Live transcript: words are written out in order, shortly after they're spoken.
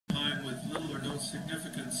time with little or no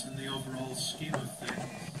significance in the overall scheme of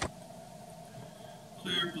things.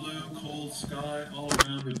 Clear blue, cold sky, all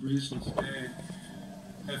around a breezeless day.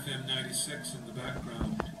 FM 96 in the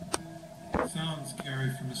background. Sounds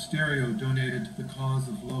carried from a stereo donated to the cause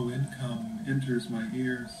of low income enters my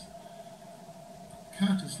ears.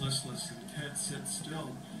 Cat is listless and can't sit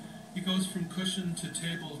still. He goes from cushion to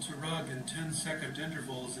table to rug in 10-second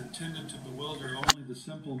intervals intended to bewilder only the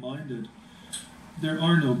simple-minded. There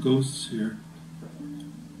are no ghosts here.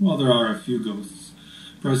 Well, there are a few ghosts.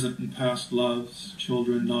 Present and past loves,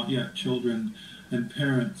 children, not yet children, and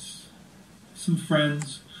parents. Some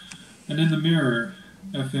friends, and in the mirror,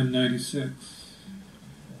 FM 96.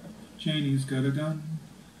 Janie's got a gun.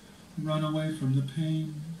 Run away from the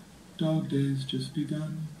pain. Dog days just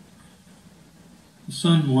begun. The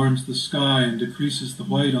sun warms the sky and decreases the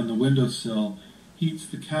white on the windowsill, heats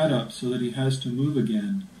the cat up so that he has to move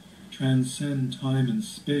again, transcend time and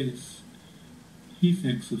space. He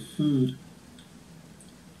thinks of food.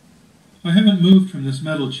 I haven't moved from this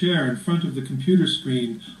metal chair in front of the computer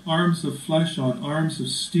screen, arms of flesh on arms of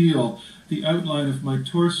steel, the outline of my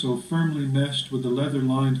torso firmly meshed with the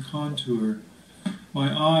leather-lined contour.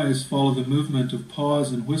 My eyes follow the movement of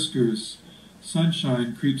paws and whiskers.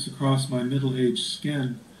 Sunshine creeps across my middle-aged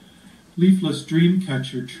skin. Leafless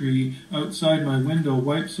dream-catcher tree outside my window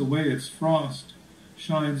wipes away its frost,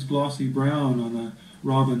 shines glossy brown on a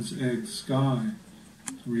robin's egg sky.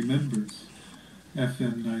 Remembers.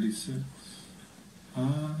 FM 96. I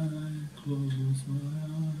close my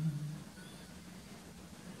eyes.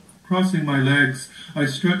 Crossing my legs, I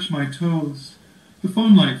stretch my toes. The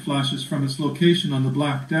phone light flashes from its location on the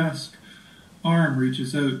black desk. Arm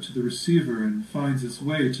reaches out to the receiver and finds its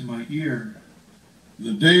way to my ear.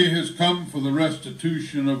 The day has come for the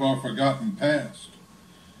restitution of our forgotten past.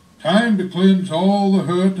 Time to cleanse all the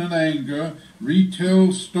hurt and anger,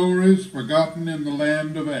 retell stories forgotten in the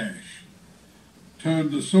land of ash.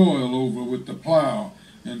 Turn the soil over with the plow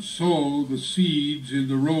and sow the seeds in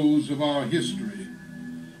the rows of our history.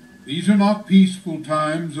 These are not peaceful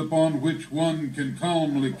times upon which one can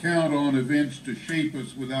calmly count on events to shape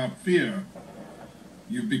us without fear.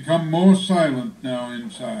 You've become more silent now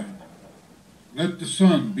inside. Let the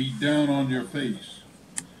sun beat down on your face.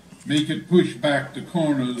 Make it push back the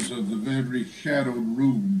corners of the very shadowed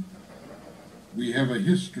room. We have a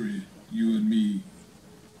history, you and me.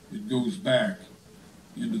 It goes back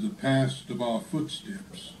into the past of our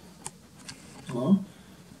footsteps. Hello?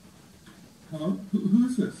 Hello? Who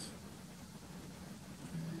is this?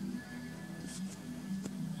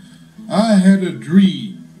 I had a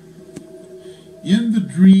dream. In the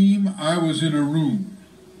dream, I was in a room.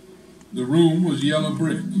 The room was yellow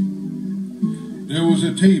brick. There was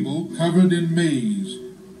a table covered in maize,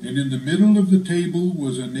 and in the middle of the table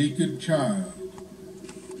was a naked child.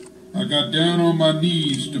 I got down on my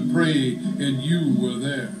knees to pray, and you were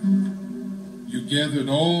there. You gathered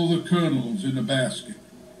all the kernels in a basket,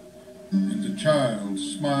 and the child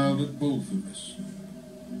smiled at both of us.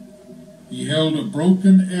 He held a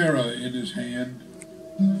broken arrow in his hand.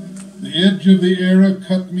 The edge of the arrow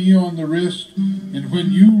cut me on the wrist, and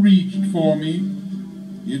when you reached for me,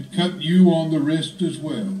 it cut you on the wrist as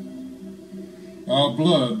well. Our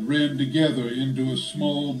blood ran together into a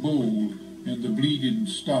small bowl, and the bleeding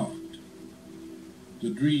stopped. The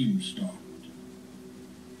dream stopped.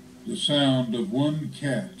 The sound of one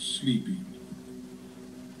cat sleeping.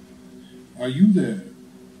 Are you there?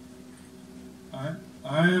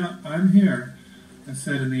 I'm here, I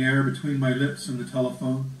said in the air between my lips and the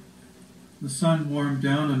telephone. The sun warmed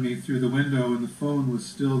down on me through the window, and the phone was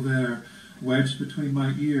still there, wedged between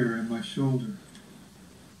my ear and my shoulder.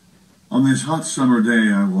 On this hot summer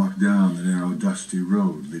day, I walked down the narrow, dusty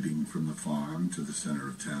road leading from the farm to the center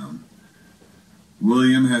of town.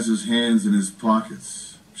 William has his hands in his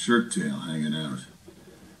pockets, shirt tail hanging out.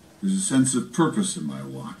 There's a sense of purpose in my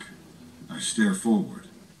walk. I stare forward.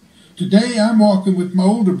 Today I'm walking with my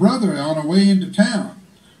older brother on our way into town.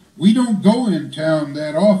 We don't go in town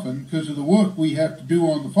that often because of the work we have to do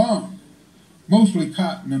on the farm. Mostly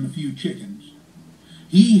cotton and a few chickens.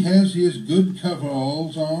 He has his good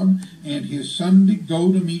coveralls on and his Sunday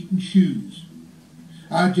go-to-meeting shoes.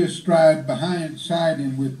 I just stride beside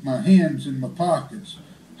him with my hands in my pockets,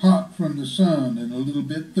 hot from the sun and a little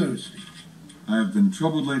bit thirsty. I have been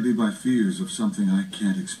troubled lately by fears of something I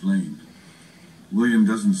can't explain. William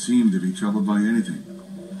doesn't seem to be troubled by anything,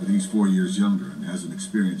 but he's 4 years younger and hasn't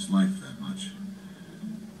experienced life that much.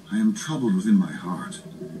 I am troubled within my heart.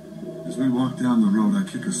 As we walk down the road, I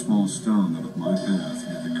kick a small stone out of my path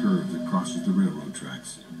near the curve that crosses the railroad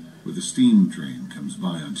tracks, where the steam train comes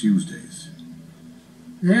by on Tuesdays.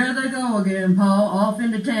 There they go again, Pa, off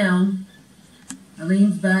into town. I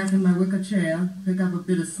leans back in my wicker chair, pick up a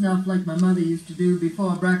bit of snuff like my mother used to do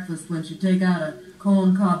before breakfast when she'd take out a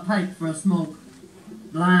corncob pipe for a smoke.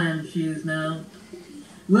 Blind she is now.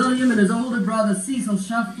 William and his older brother Cecil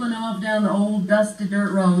shuffling off down the old dusty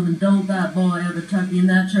dirt road, and don't that boy ever tuck in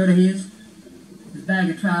that shirt of his? His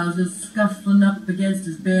bag of trousers scuffling up against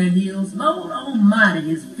his bare heels. Lord almighty,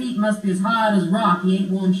 his feet must be as hard as rock. He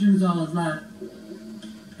ain't worn shoes all his life.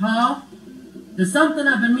 Pa, there's something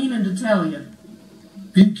I've been meaning to tell you.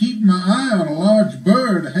 Been keeping my eye on a large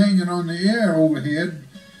bird hanging on the air overhead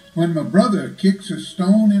when my brother kicks a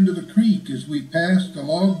stone into the creek as we passed the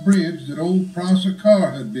log bridge that old Prosser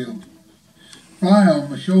Carr had built. Fly on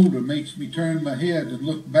my shoulder makes me turn my head and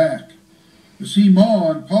look back. To see Ma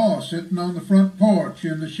and Pa sitting on the front porch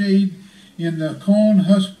in the shade in the corn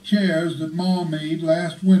husk chairs that Ma made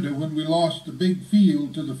last winter when we lost the big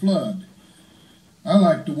field to the flood. I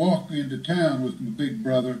like to walk into town with my big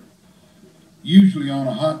brother. Usually on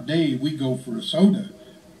a hot day we go for a soda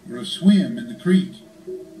or a swim in the creek.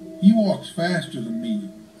 He walks faster than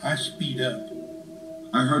me. I speed up.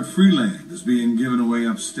 I heard free land is being given away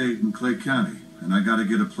upstate in Clay County, and I gotta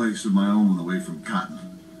get a place of my own away from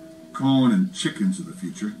cotton. Corn and chickens are the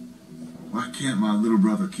future. Why can't my little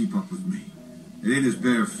brother keep up with me? It ain't his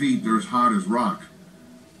bare feet, they're as hard as rock.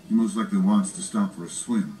 He most likely wants to stop for a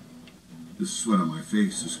swim. The sweat on my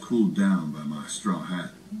face is cooled down by my straw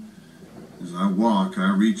hat. As I walk,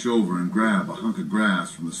 I reach over and grab a hunk of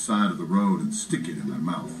grass from the side of the road and stick it in my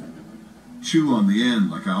mouth. Chew on the end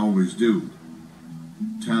like I always do.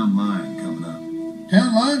 Town line coming up.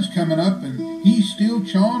 Town line's coming up, and he's still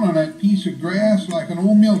chawing on that piece of grass like an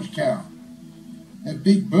old milch cow. That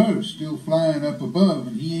big bird's still flying up above,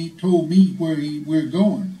 and he ain't told me where we're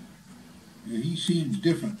going. He seems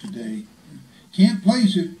different today. Can't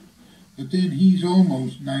place it, but then he's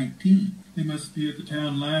almost 19. They must be at the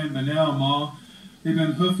town line by now, Ma. They've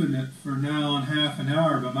been hoofing it for now on half an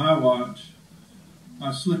hour by my watch.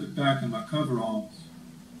 I slip it back in my coveralls.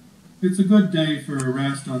 It's a good day for a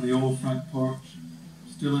rest on the old front porch.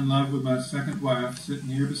 Still in love with my second wife sitting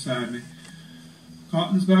here beside me.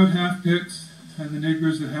 Cotton's about half picked, and the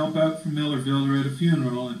niggers that help out from Millerville are at a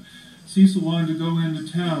funeral, and Cecil wanted to go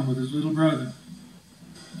into town with his little brother.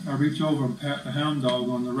 I reach over and pat the hound dog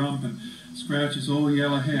on the rump and scratch his old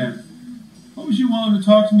yellow head. "What was you wanting to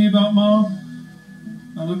talk to me about, Ma?"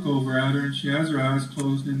 I look over at her, and she has her eyes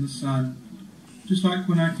closed in the sun. Just like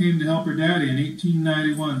when I came to help her daddy in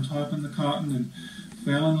 1891 topping the cotton and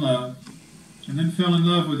fell in love. And then fell in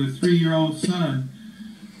love with her 3-year-old son.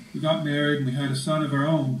 We got married and we had a son of our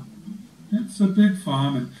own. It's a big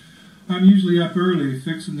farm, and I'm usually up early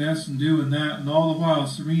fixing this and doing that, and all the while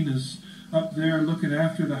Serena's up there looking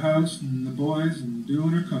after the house and the boys and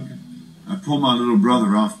doing her cooking. I pull my little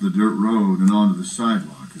brother off the dirt road and onto the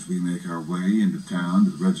sidewalk as we make our way into town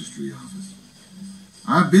to the registry office.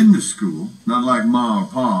 I've been to school, not like Ma or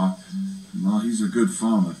Pa. Ma, he's a good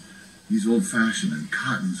farmer. He's old-fashioned, and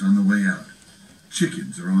cotton's on the way out.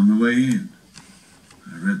 Chickens are on the way in.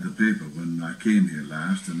 I read the paper when I came here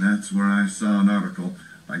last, and that's where I saw an article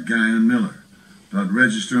by Guy and Miller about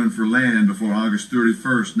registering for land before August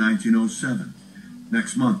 31st, 1907.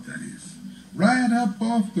 Next month, that is. Right up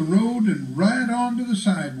off the road and right onto the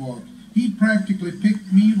sidewalk. He practically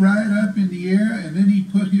picked me right up in the air, and then he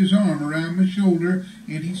put his arm around my shoulder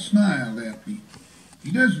and he smiled at me.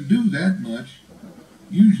 He doesn't do that much.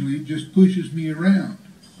 Usually just pushes me around.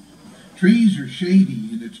 Trees are shady,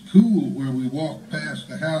 and it's cool where we walk past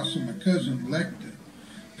the house of my cousin Lecter,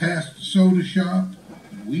 past the soda shop,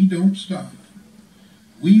 and we don't stop.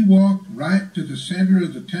 We walk right to the center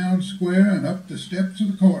of the town square and up the steps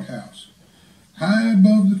of the courthouse. High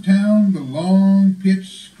above the town, the long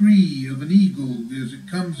pitched scree of an eagle as it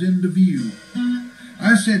comes into view.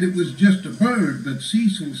 I said it was just a bird, but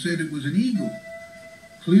Cecil said it was an eagle.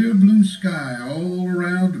 Clear blue sky all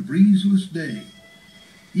around a breezeless day.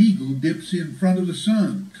 Eagle dips in front of the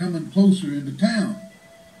sun, coming closer into town.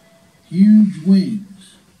 Huge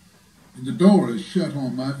wings, and the door is shut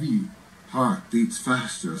on my view. Heart beats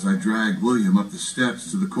faster as I drag William up the steps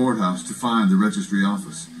to the courthouse to find the registry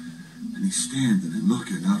office. And he's standing and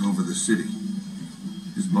looking out over the city.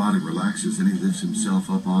 His body relaxes and he lifts himself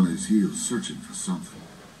up on his heels, searching for something.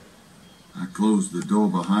 I close the door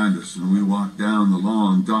behind us and we walk down the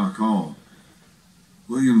long, dark hall.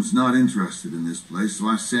 William's not interested in this place, so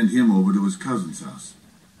I send him over to his cousin's house.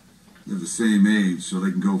 They're the same age, so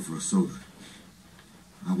they can go for a soda.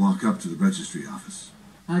 I walk up to the registry office.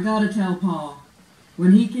 I gotta tell Pa.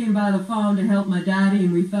 When he came by the farm to help my daddy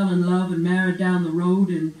and we fell in love and married down the road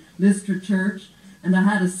in Lister Church, and I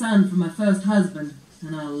had a son for my first husband,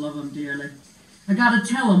 and I love him dearly. I gotta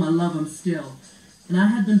tell him I love him still. And I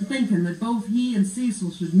had been thinking that both he and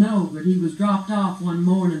Cecil should know that he was dropped off one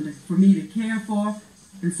morning for me to care for,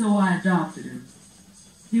 and so I adopted him.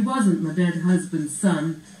 He wasn't my dead husband's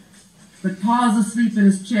son, but Pa's asleep in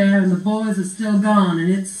his chair and the boys are still gone and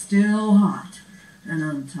it's still hot, and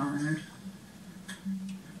I'm tired.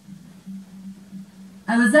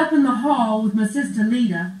 I was up in the hall with my sister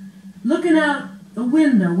Lita, looking out the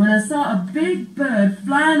window when I saw a big bird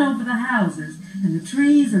flying over the houses and the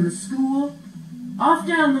trees and the school. Off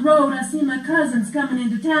down the road I see my cousins coming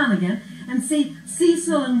into town again and see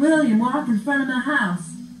Cecil and William walk in front of my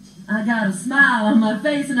house. I got a smile on my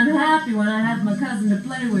face and I'm happy when I have my cousin to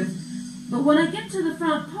play with. But when I get to the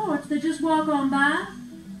front porch, they just walk on by.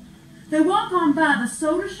 They walk on by the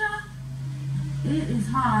soda shop. It is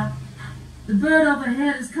hot. The bird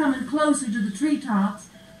overhead is coming closer to the treetops.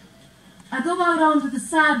 I go out onto the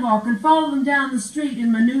sidewalk and follow them down the street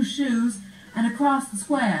in my new shoes and across the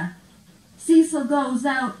square. Cecil goes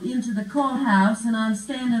out into the courthouse and I'm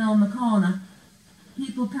standing on the corner.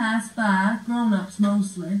 People pass by, grown-ups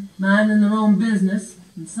mostly, minding their own business,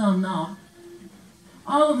 and some not.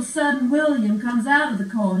 All of a sudden, William comes out of the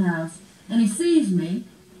courthouse, and he sees me.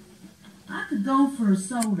 I could go for a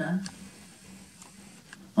soda.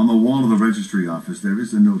 On the wall of the registry office, there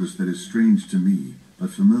is a notice that is strange to me, but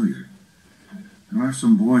familiar. There are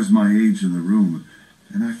some boys my age in the room,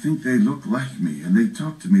 and I think they look like me, and they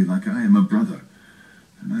talk to me like I am a brother.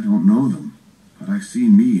 And I don't know them, but I see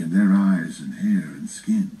me in their eyes and hair and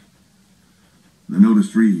skin. The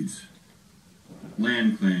notice reads,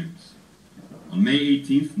 Land claims. On May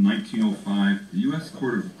 18, 1905, the U.S.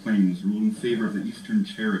 Court of Claims ruled in favor of the Eastern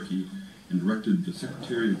Cherokee and directed the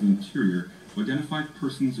Secretary of the Interior to identify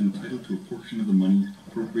persons entitled to a portion of the money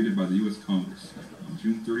appropriated by the U.S. Congress on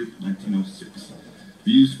June 30, 1906, to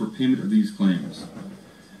be used for payment of these claims.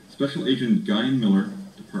 Special Agent Guy Miller,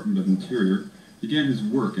 Department of Interior, began his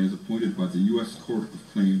work and is appointed by the U.S. Court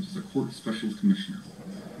of Claims as a Court Special Commissioner.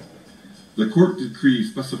 The court decree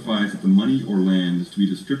specifies that the money or land is to be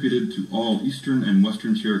distributed to all Eastern and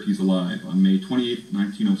Western Cherokees alive on May 28,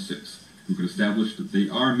 1906, who could establish that they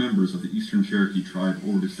are members of the Eastern Cherokee tribe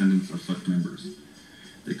or descendants of such members.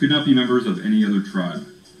 They could not be members of any other tribe.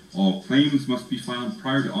 All claims must be filed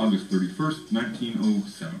prior to August 31,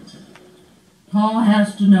 1907. Paul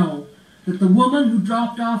has to know that the woman who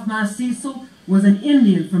dropped off my Cecil was an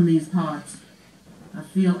Indian from these parts. I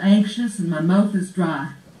feel anxious and my mouth is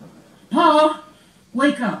dry. Pa,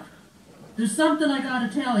 wake up. There's something I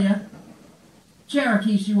gotta tell you.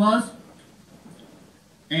 Cherokee she was.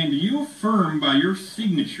 And you affirm by your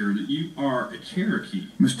signature that you are a Cherokee.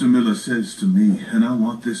 Mr. Miller says to me, and I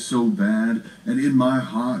want this so bad, and in my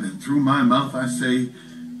heart and through my mouth I say,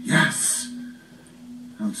 yes.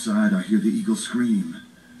 Outside I hear the eagle scream.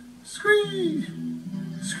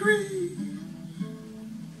 Scream! Scream!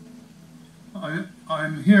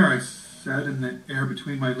 I'm here, I said in the air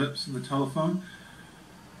between my lips and the telephone.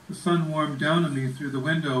 The sun warmed down on me through the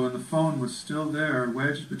window and the phone was still there,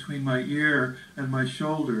 wedged between my ear and my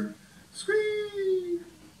shoulder. Scream!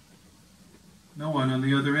 No one on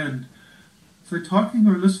the other end. Was I talking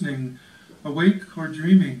or listening, awake or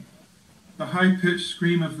dreaming? The high-pitched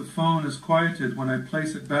scream of the phone is quieted when I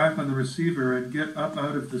place it back on the receiver and get up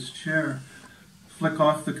out of this chair, flick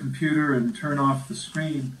off the computer and turn off the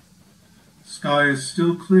screen. The sky is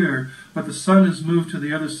still clear, but the sun has moved to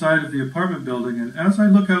the other side of the apartment building, and as I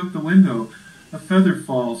look out the window, a feather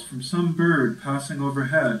falls from some bird passing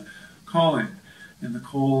overhead, calling in the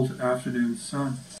cold afternoon sun.